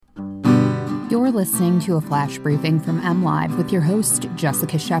You're listening to a flash briefing from MLive with your host,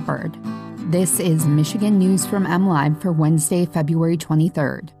 Jessica Shepard. This is Michigan News from MLive for Wednesday, February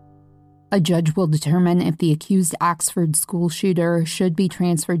 23rd. A judge will determine if the accused Oxford school shooter should be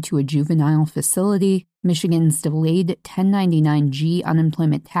transferred to a juvenile facility. Michigan's delayed 1099-G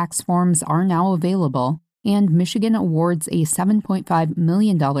unemployment tax forms are now available, and Michigan awards a $7.5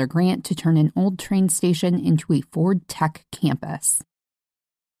 million grant to turn an old train station into a Ford Tech campus.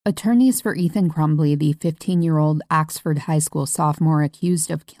 Attorneys for Ethan Crumbley, the 15-year-old Oxford High School sophomore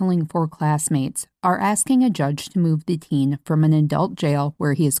accused of killing 4 classmates, are asking a judge to move the teen from an adult jail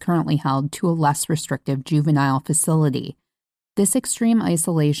where he is currently held to a less restrictive juvenile facility. This extreme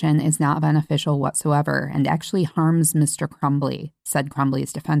isolation is not beneficial whatsoever and actually harms Mr. Crumbley, said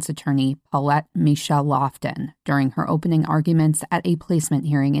Crumbley's defense attorney Paulette Michelle Lofton during her opening arguments at a placement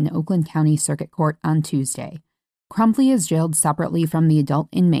hearing in Oakland County Circuit Court on Tuesday. Crumbley is jailed separately from the adult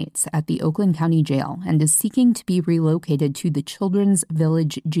inmates at the Oakland County Jail and is seeking to be relocated to the Children's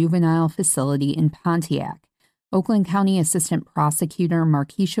Village Juvenile Facility in Pontiac. Oakland County Assistant Prosecutor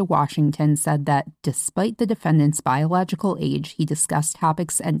Markeisha Washington said that despite the defendant's biological age, he discussed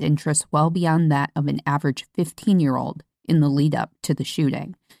topics and interests well beyond that of an average 15-year-old in the lead-up to the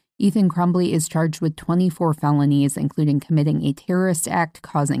shooting. Ethan Crumbley is charged with 24 felonies, including committing a terrorist act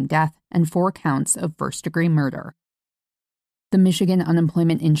causing death and 4 counts of first-degree murder. The Michigan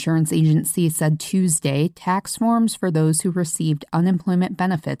Unemployment Insurance Agency said Tuesday tax forms for those who received unemployment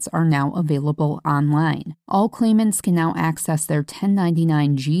benefits are now available online. All claimants can now access their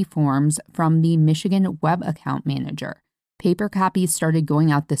 1099-G forms from the Michigan Web Account Manager. Paper copies started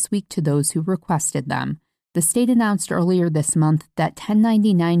going out this week to those who requested them. The state announced earlier this month that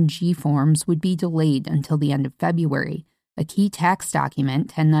 1099-G forms would be delayed until the end of February. A key tax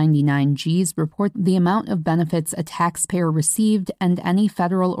document, 1099-Gs, report the amount of benefits a taxpayer received and any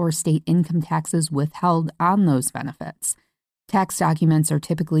federal or state income taxes withheld on those benefits. Tax documents are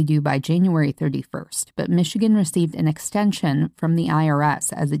typically due by January 31st, but Michigan received an extension from the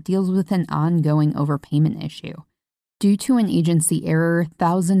IRS as it deals with an ongoing overpayment issue. Due to an agency error,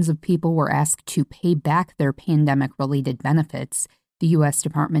 thousands of people were asked to pay back their pandemic-related benefits. The U.S.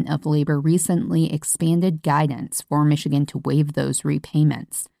 Department of Labor recently expanded guidance for Michigan to waive those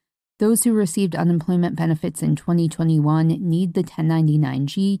repayments. Those who received unemployment benefits in 2021 need the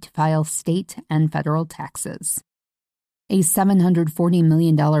 1099-G to file state and federal taxes. A $740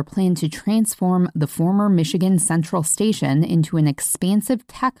 million plan to transform the former Michigan Central Station into an expansive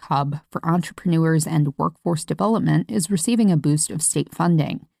tech hub for entrepreneurs and workforce development is receiving a boost of state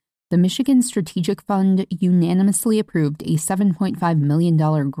funding. The Michigan Strategic Fund unanimously approved a $7.5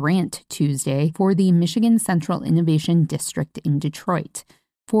 million grant Tuesday for the Michigan Central Innovation District in Detroit.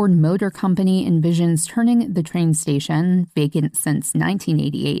 Ford Motor Company envisions turning the train station, vacant since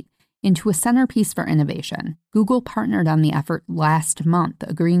 1988, into a centerpiece for innovation. Google partnered on the effort last month,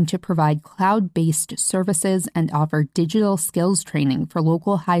 agreeing to provide cloud-based services and offer digital skills training for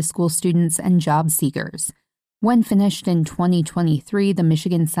local high school students and job seekers. When finished in 2023, the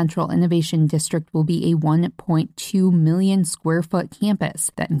Michigan Central Innovation District will be a 1.2 million square foot campus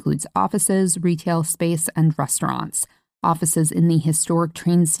that includes offices, retail space, and restaurants. Offices in the historic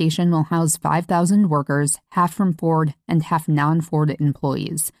train station will house 5,000 workers, half from Ford and half non-Ford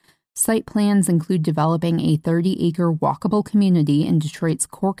employees. Site plans include developing a 30-acre walkable community in Detroit's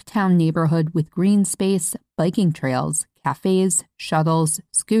Corktown neighborhood with green space, biking trails, cafes, shuttles,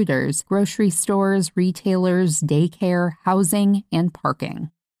 scooters, grocery stores, retailers, daycare, housing, and parking.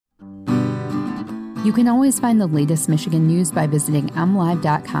 You can always find the latest Michigan news by visiting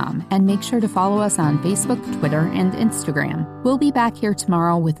mlive.com, and make sure to follow us on Facebook, Twitter, and Instagram. We'll be back here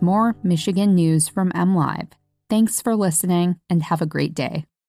tomorrow with more Michigan news from MLive. Thanks for listening, and have a great day.